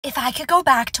If I could go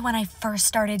back to when I first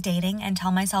started dating and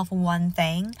tell myself one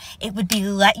thing, it would be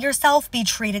let yourself be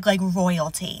treated like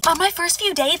royalty. On my first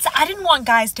few dates, I didn't want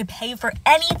guys to pay for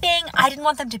anything. I didn't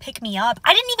want them to pick me up.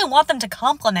 I didn't even want them to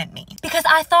compliment me because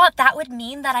I thought that would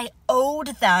mean that I owed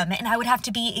them and I would have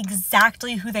to be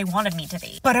exactly who they wanted me to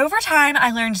be. But over time, I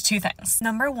learned two things.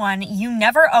 Number one, you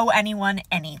never owe anyone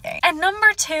anything. And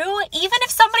number two, even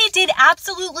if somebody did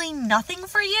absolutely nothing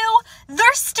for you,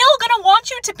 they're still gonna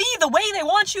want you to be the way they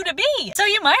want you to be. So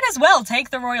you might as well take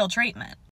the royal treatment.